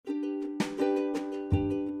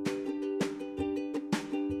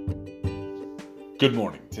Good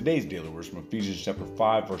morning. Today's daily verse from Ephesians chapter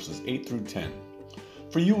 5, verses 8 through 10.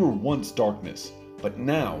 For you were once darkness, but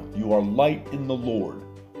now you are light in the Lord.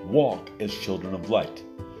 Walk as children of light.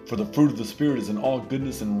 For the fruit of the Spirit is in all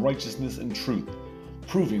goodness and righteousness and truth,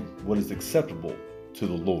 proving what is acceptable to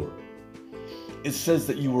the Lord. It says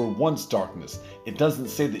that you were once darkness. It doesn't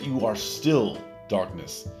say that you are still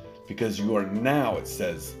darkness, because you are now, it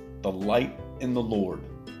says, the light in the Lord.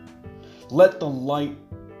 Let the light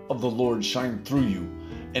of the Lord shine through you,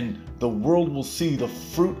 and the world will see the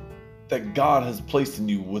fruit that God has placed in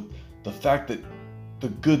you, with the fact that the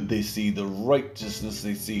good they see, the righteousness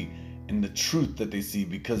they see, and the truth that they see,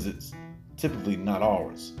 because it's typically not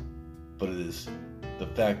ours, but it is the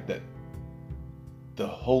fact that the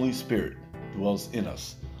Holy Spirit dwells in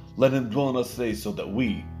us. Let Him dwell in us today so that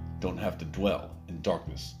we don't have to dwell in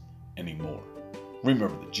darkness anymore.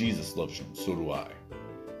 Remember that Jesus loves you, and so do I.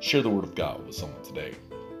 Share the Word of God with someone today.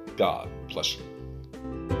 God bless you.